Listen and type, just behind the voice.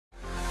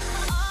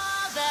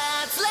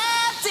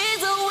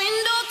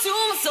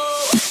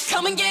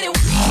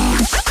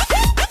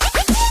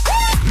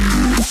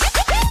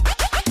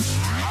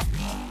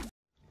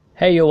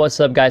Hey yo, what's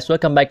up guys?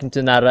 Welcome back into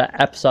another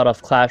episode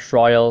of Clash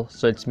Royale.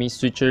 So it's me,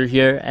 Switcher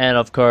here, and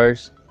of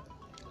course,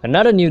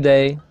 another new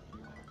day.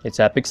 It's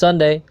Epic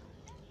Sunday.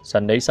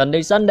 Sunday.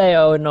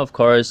 Oh, and of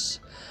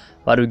course,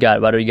 what do we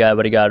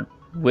got?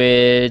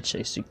 Which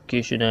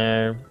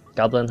Executioner,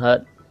 Goblin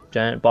Hut,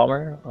 Giant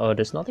Bomber? Oh,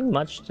 there's nothing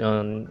much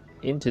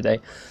in today.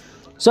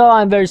 So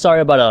I'm very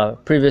sorry about a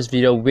previous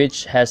video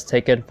which has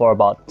taken for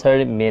about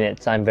 30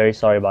 minutes. I'm very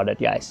sorry about it,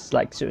 guys.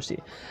 Like, seriously.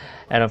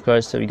 And of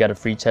course, so we got a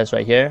free chest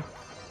right here.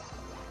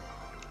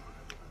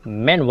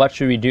 Man, what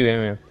should we do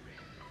here?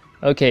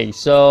 Okay,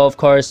 so of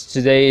course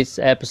today's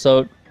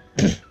episode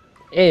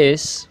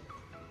is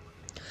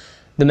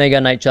the Mega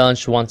Night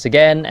Challenge once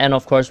again, and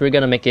of course we're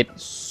gonna make it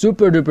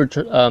super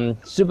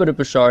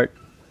duper short.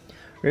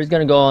 We're just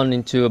gonna go on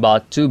into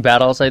about 2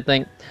 battles, I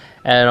think,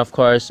 and of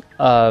course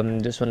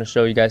just want to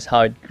show you guys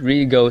how it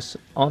really goes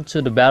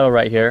onto the battle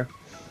right here.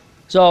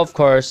 So of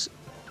course,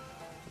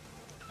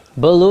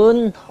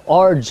 balloon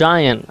or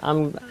giant?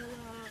 I'm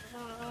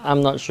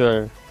not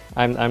sure.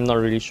 I'm not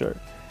really sure.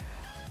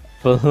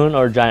 Balloon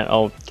or giant?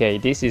 Okay,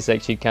 this is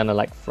actually kind of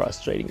like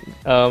frustrating.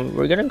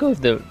 We're gonna go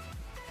with the.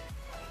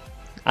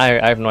 I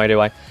have no idea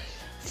why.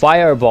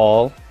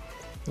 Fireball.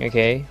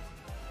 Okay.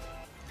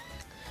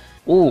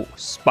 Ooh,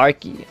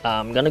 Sparky.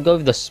 I'm gonna go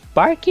with the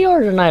Sparky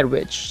or the Night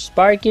Witch.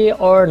 Sparky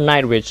or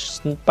Night Witch.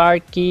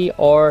 Sparky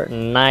or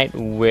Night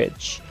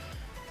Witch.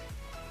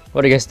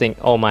 What do you guys think?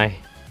 Oh my,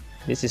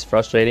 this is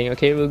frustrating.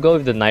 Okay, we'll go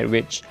with the Night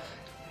Witch.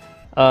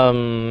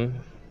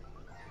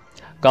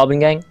 Goblin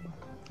Gang.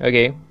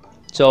 Okay,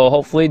 so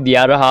hopefully the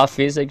other half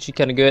is actually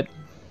kind of good.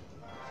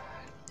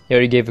 He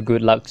already gave a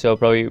good luck, so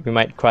probably we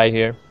might cry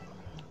here.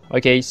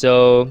 Okay,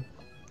 so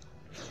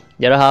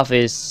the other half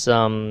is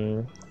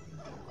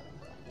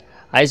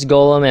Ice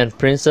Golem and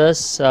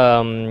Princess.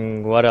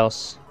 What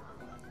else?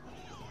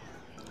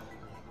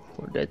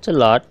 Oh, that's a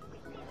lot.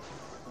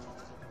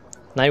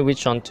 Night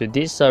Witch onto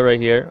this side right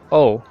here.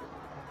 Oh,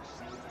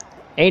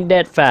 ain't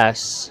that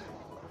fast.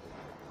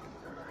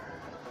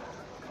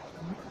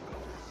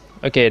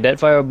 Okay, that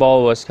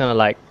fireball was kind of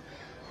like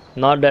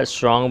not that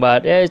strong,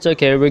 but yeah, it's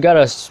okay. We got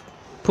a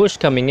push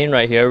coming in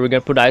right here. We're gonna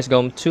put Ice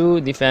Golem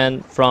to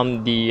defend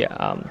from the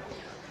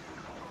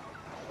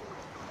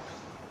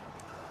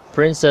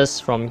Princess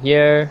from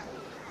here.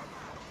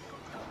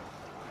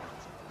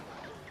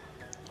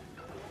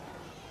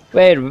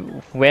 Wait,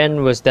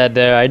 when was that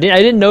there? I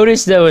didn't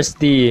notice there was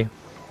the.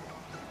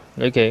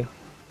 Okay,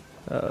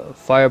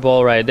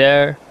 fireball right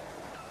there.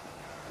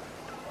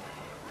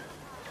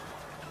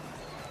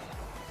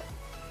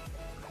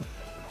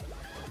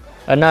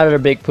 Another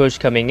big push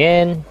coming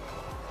in.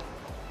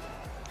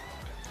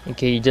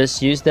 Okay,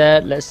 just use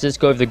that. Let's just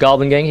go with the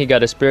Goblin Gang. He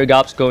got a Spear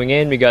Gobs going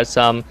in. We got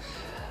some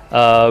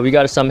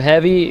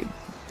heavy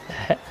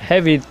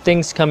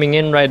things coming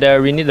in right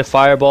there. We need the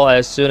fireball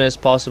as soon as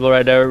possible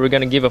right there. We're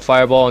gonna give a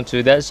fireball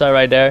onto that side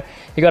right there.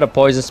 He got a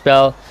poison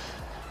spell,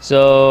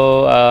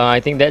 so I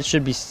think that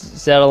should be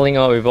settling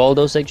out with all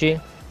those actually.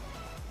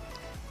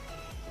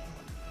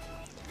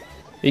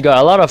 We got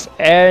a lot of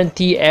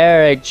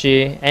anti-air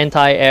actually,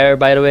 anti-air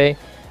by the way.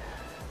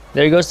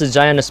 There goes the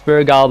giant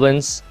Spear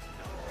Goblins.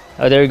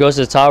 There goes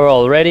the tower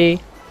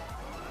already.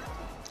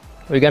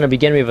 We're gonna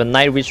begin with a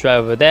Night Witch right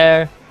over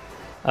there.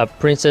 A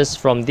Princess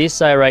from this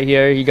side right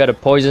here. He got a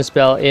poison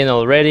spell in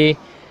already.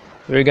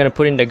 We're gonna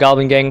put in the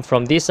Goblin Gang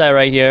from this side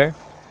right here.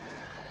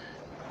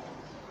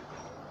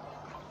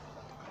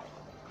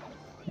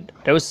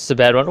 That was a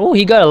bad one. Oh,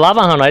 he got a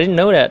Lava Hound. I didn't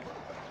know that.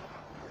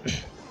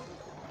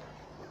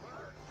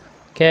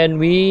 Can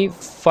we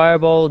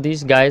fireball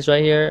these guys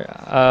right here?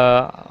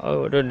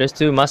 Oh, there's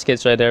 2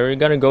 muskets right there. We're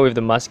gonna go with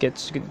the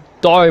muskets.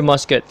 Die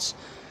muskets.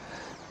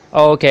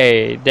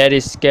 Okay, that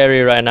is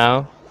scary right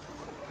now.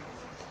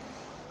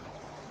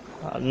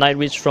 Night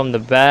Witch from the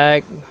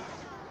back.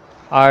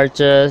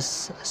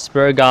 Archers,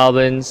 Spear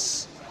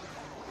Goblins.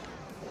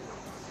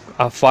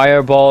 A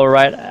fireball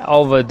right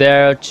over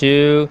there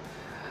too,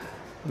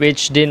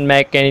 which didn't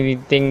make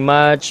anything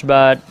much,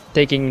 but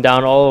taking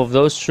down all of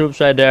those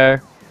troops right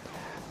there.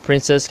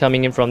 Princess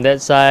coming in from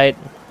that side.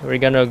 We're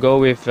gonna go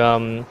with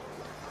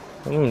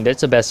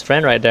that's a best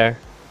friend right there.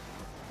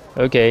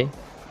 Okay.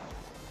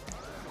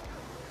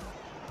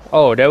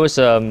 Oh, that was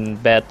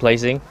bad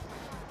placing.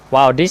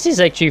 Wow, this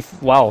is actually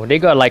wow. They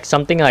got like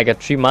something like a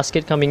 3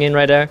 musket coming in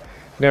right there.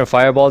 We're gonna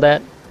fireball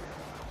that.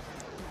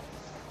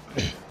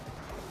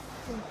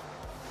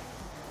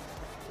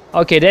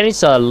 Okay, that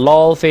is a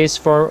lol face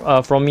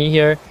from me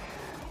here.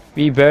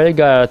 We barely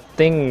got a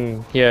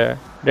thing here.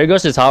 There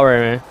goes the tower,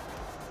 man.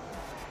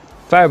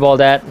 Fireball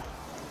that.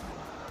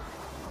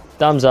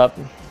 Thumbs up.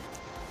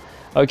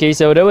 Okay,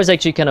 so that was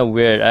actually kind of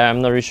weird.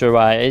 I'm not really sure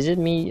why. Is it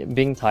me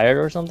being tired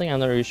or something? I'm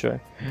not really sure.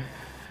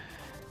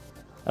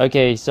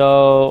 Okay,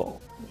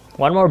 so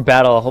one more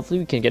battle.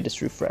 Hopefully we can get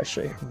this refreshed.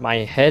 My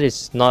head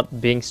is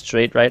not being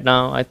straight right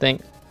now, I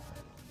think.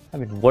 I've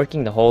been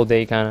working the whole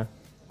day kind of.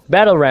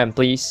 Battle Ram,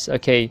 please.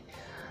 Okay.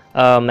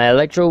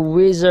 Electro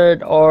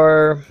Wizard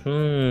or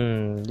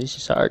this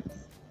is hard.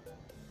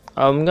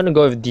 I'm gonna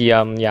go with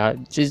the yeah,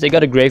 since they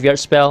got a graveyard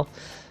spell.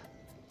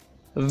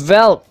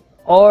 Velt,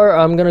 or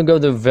I'm gonna go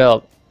the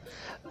Velt.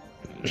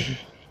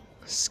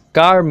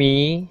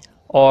 Skarmy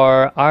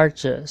or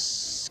Arches.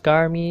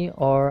 Skarmy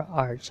or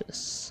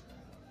Arches.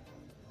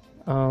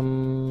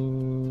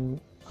 I'm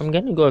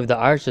gonna go with the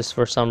Arches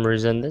for some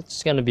reason.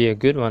 That's gonna be a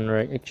good one,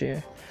 right?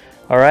 Actually.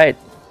 Alright,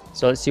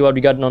 so let's see what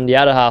we got on the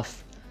other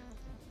half.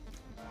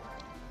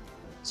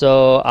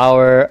 So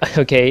our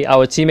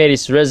our teammate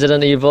is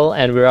Resident Evil,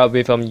 and we're up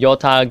with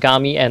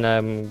Yotagami and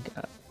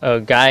a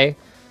guy.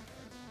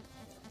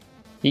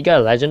 He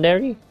got a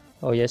legendary?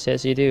 Oh yes,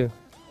 he do.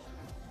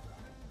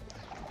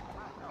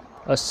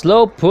 A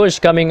slow push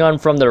coming on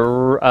from the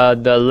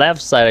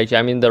left side. Actually,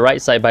 I mean the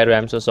right side. By the way,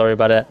 I'm so sorry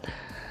about that.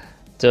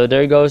 So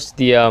there goes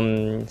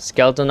the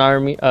skeleton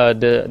army.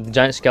 The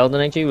giant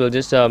skeleton. Actually, we'll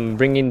just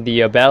bring in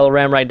the battle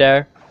ram right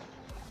there.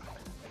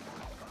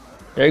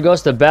 There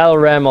goes the battle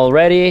ram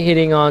already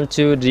hitting on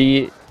to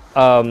the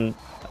I'm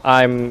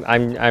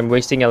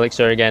wasting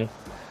elixir again.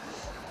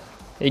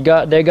 They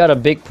got a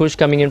big push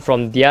coming in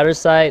from the other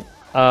side.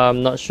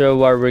 I'm not sure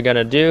what we're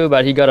gonna do,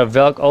 but he got a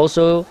Velk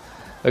also.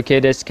 Okay,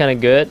 that's kind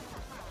of good.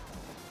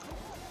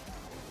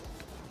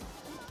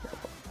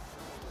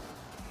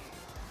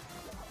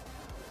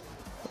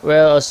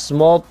 Well, a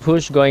small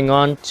push going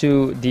on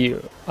to the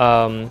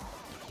oh,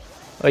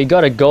 you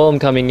got a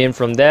golem coming in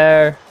from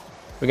there.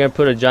 We're gonna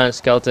put a giant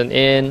skeleton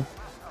in.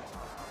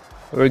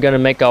 We're gonna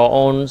make our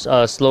own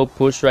slow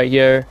push right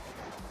here.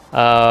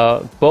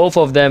 Both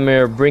of them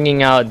are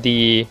bringing out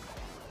the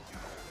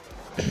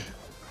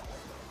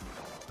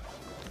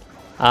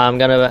I'm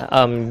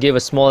gonna give a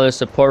smaller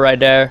support right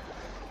there.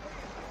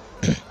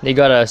 They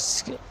got a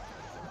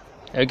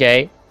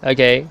okay,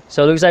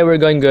 so it looks like we're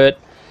going good.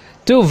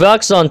 2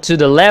 Velks on to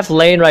the left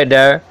lane right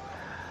there,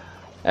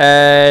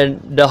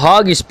 and the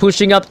hog is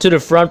pushing up to the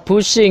front,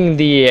 pushing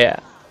the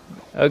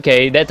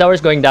okay, that tower's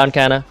going down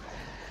kinda.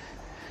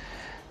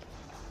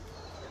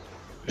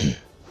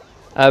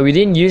 We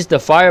didn't use the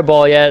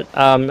fireball yet.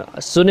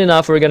 Soon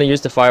enough we're gonna use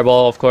the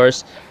fireball, of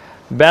course.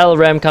 Battle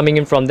ram coming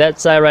in from that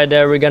side right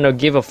there. We're gonna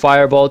give a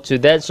fireball to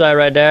that side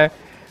right there.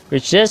 We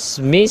just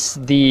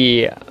missed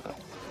the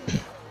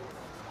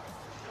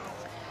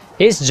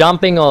he's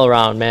jumping all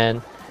around,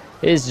 man.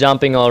 He's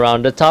jumping all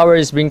around. The tower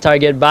is being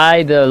targeted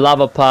by the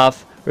lava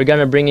puff. We're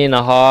gonna bring in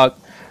a hawk.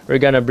 We're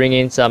gonna bring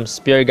in some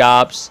spear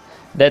gobs.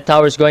 That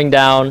tower is going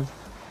down.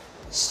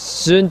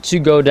 Soon to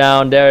go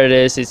down. There it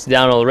is. It's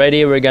down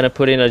already. We're gonna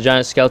put in a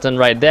giant skeleton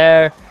right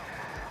there.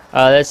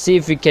 Let's see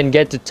if we can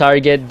get to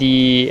target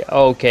the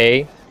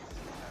okay.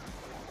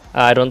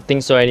 I don't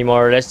think so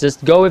anymore. Let's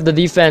just go with the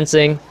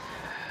defensing.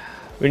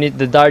 We need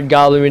the dart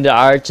goblin with the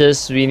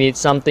archers. We need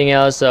something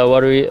else.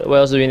 What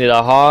else do we need?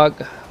 A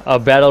hog, a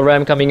battle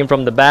ram coming in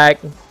from the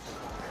back.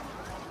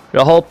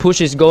 The whole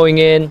push is going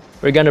in.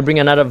 We're gonna bring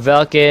another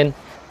Velk in.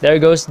 There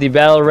goes the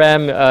battle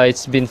ram.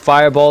 It's been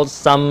fireballed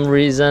some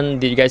reason.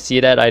 Did you guys see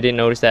that? I didn't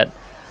notice that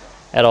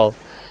at all.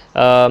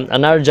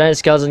 Another giant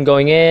skeleton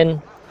going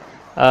in.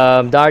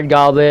 Dart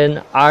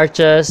goblin,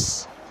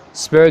 archers,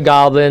 spear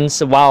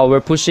goblins. Wow, we're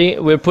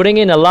putting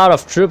in a lot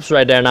of troops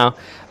right there now.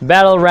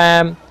 Battle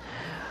ram.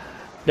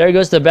 There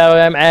goes the battle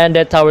ram, and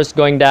that tower's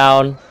going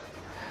down.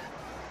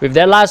 With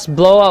that last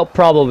blowout,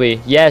 probably.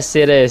 Yes,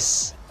 it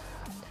is.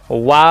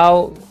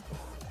 Wow,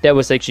 that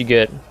was actually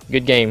good.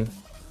 Good game.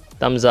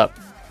 Thumbs up.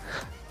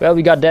 Well,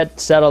 we got that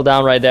settled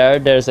down right there.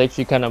 That's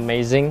actually kind of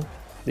amazing.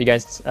 You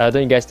guys,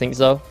 don't you guys think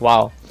so?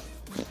 Wow,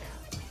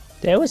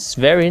 that was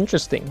very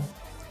interesting.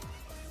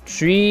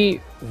 Three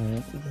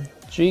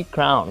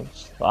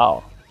crowns.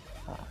 Wow.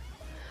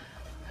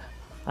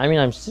 I mean,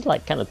 I'm still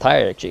like kind of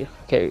tired actually.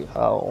 Okay,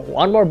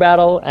 one more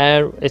battle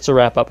and it's a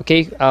wrap up.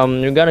 Okay,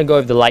 we're gonna go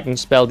with the lightning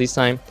spell this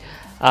time.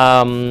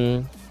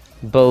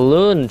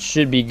 Balloon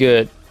should be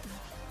good.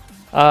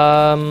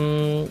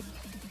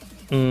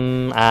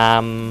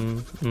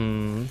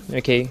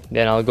 Okay,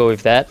 then I'll go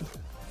with that.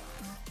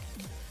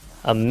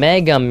 A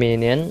mega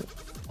minion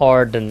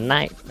or the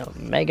knight. No,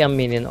 mega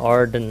minion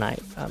or the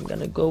knight. I'm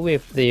gonna go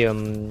with the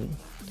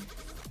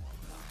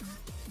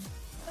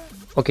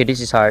okay,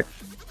 this is hard.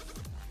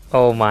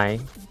 Oh my.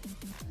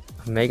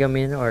 A mega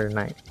minion or the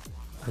knight.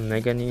 A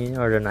mega minion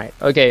or the knight.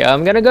 Okay,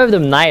 I'm gonna go with the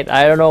knight.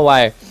 I don't know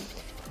why.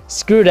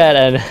 Screw that,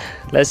 and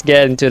let's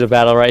get into the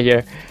battle right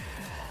here.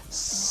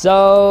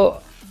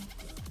 So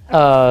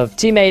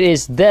teammate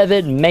is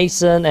David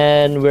Mason,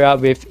 and we're up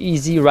with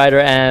Easy Rider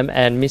M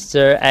and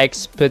Mr.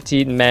 X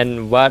Petite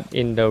Man. What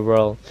in the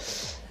world?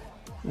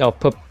 No,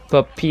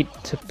 Petite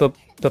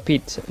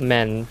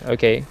Man.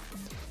 Okay,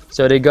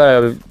 so they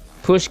got a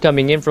push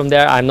coming in from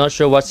there. I'm not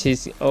sure what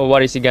is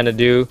he gonna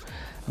do,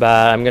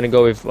 but I'm gonna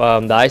go with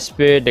the Ice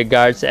Spirit, the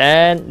guards,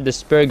 and the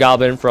Spear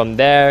Goblin from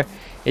there.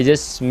 It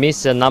just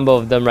missed a number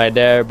of them right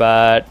there,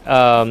 but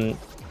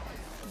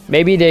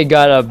maybe they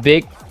got a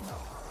big.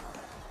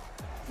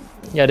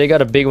 Yeah, they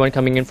got a big one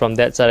coming in from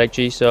that side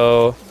actually,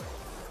 so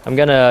I'm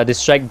gonna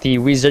distract the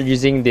wizard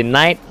using the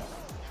knight.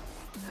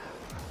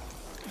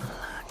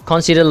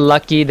 Consider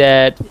lucky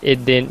that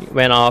it didn't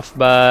went off,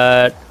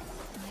 but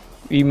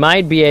we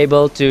might be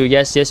able to.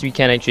 Yes, we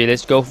can actually.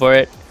 Let's go for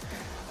it.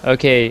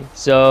 Okay,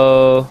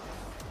 so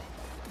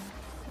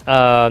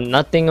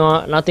nothing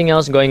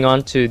else going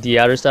on to the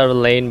other side of the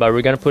lane, but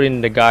we're gonna put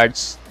in the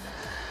guards.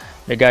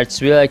 The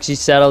guards will actually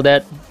settle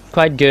that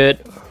quite good.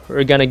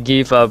 We're gonna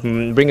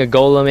bring a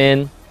golem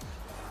in.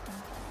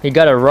 He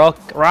got a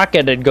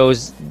rocket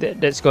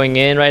that's going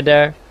in right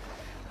there.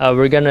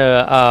 We're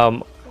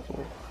gonna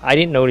I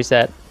didn't notice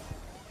that.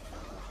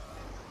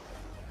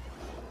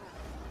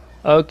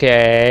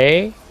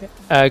 Okay,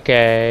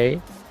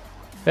 okay.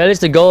 Well, at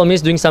least the golem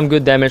is doing some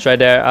good damage right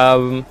there.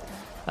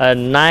 A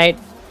knight.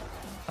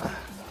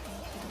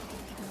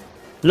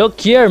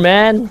 Look here,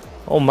 man.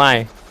 Oh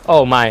my.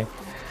 Oh my.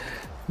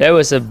 That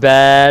was a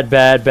bad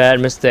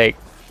mistake.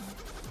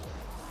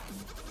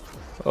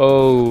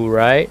 Oh,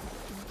 right.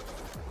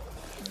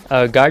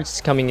 Guards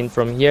coming in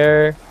from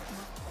here.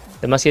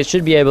 The musket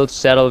should be able to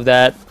settle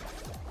that.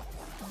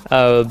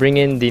 Bring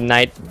in the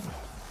knight.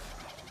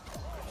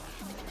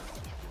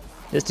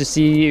 Just to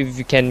see if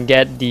you can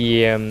get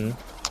the...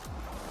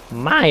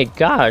 my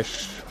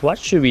gosh. What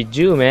should we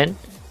do, man?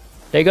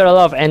 They got a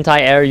lot of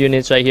anti-air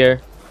units right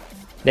here.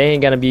 They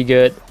ain't gonna be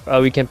good.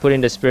 We can put in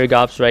the spear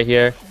gobs right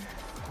here.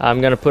 I'm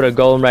gonna put a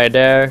golem right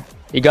there.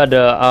 You got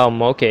the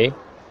okay.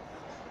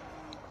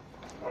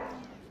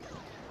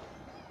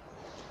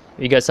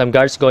 We got some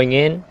guards going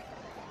in.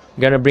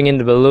 Gonna bring in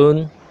the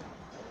balloon.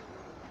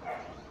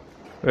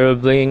 We're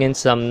bringing in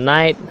some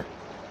knight.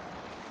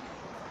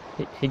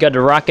 He got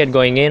the rocket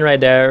going in right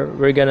there.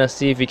 We're gonna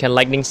see if we can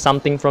lightning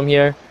something from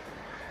here.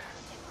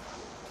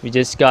 We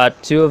just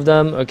got 2 of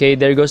them. Okay,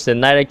 there goes the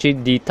knight. Actually,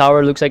 the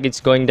tower looks like it's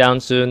going down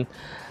soon.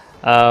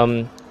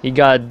 He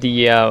got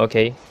the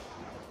okay.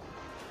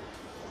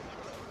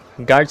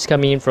 Guards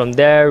coming in from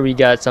there. We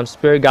got some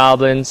spear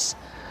goblins.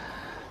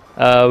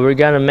 We're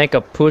gonna make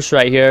a push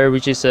right here,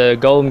 which is a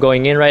golem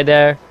going in right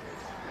there.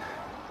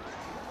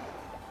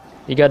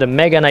 You got a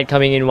mega knight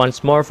coming in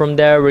once more from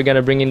there. We're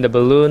gonna bring in the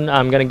balloon.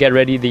 I'm gonna get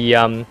ready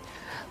the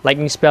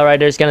lightning spell right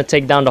there. It's gonna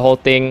take down the whole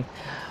thing.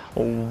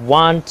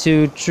 1,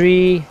 2,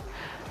 3,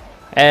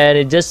 and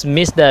it just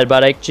missed that,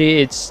 but actually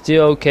it's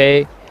still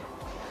okay.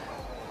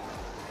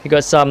 You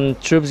got some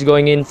troops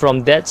going in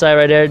from that side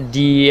right there.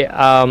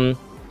 The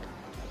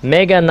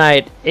Mega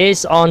Knight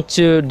is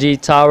onto the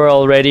tower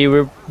already.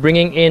 We're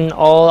bringing in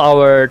all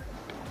our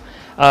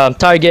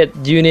target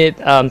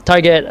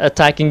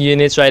attacking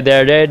units right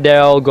there. There they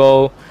all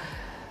go.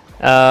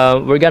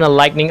 We're gonna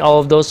lightning all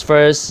of those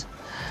first.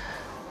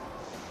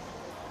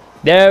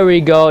 There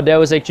we go. That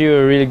was actually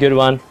a really good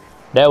one.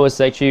 That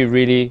was actually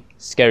really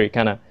scary,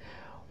 kinda.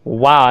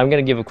 Wow, I'm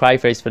gonna give a cry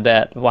face for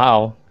that.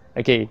 Wow.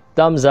 Okay,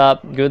 thumbs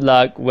up. Good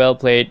luck. Well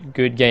played.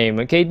 Good game.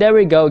 Okay, there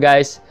we go,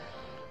 guys.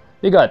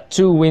 We got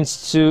 2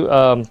 wins, 2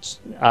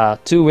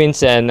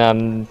 wins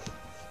and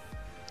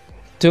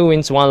 2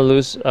 wins, 1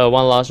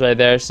 loss right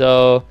there.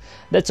 So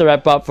that's a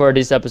wrap up for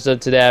this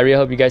episode today. I really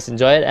hope you guys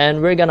enjoy it,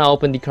 and we're gonna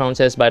open the crown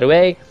chest. By the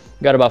way,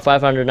 we got about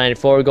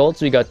 594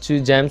 golds. We got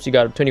 2 gems. We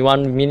got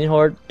 21 mini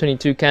horde,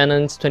 22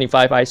 cannons,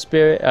 25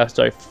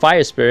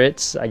 fire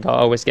spirits. I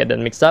always get that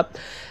mixed up.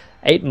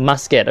 8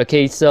 musket.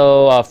 Okay,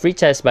 so free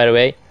chest, by the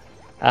way.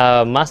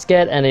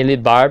 Musket and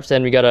elite barbs,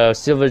 and we got a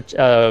silver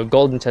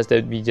golden chest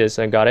that we just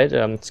got it.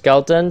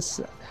 Skeletons,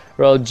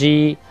 roll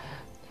G,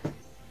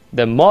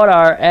 the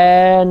mortar,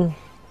 and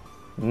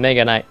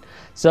mega knight.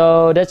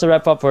 So that's a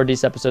wrap up for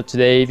this episode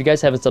today. If you guys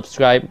haven't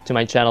subscribed to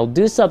my channel,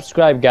 do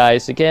subscribe,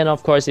 guys. Again,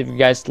 of course, if you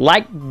guys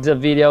like the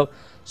video,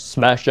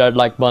 smash that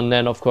like button,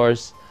 and of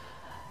course,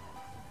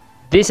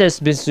 this has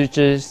been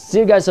Switchers.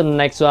 See you guys on the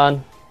next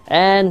one,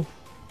 and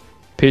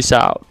peace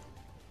out.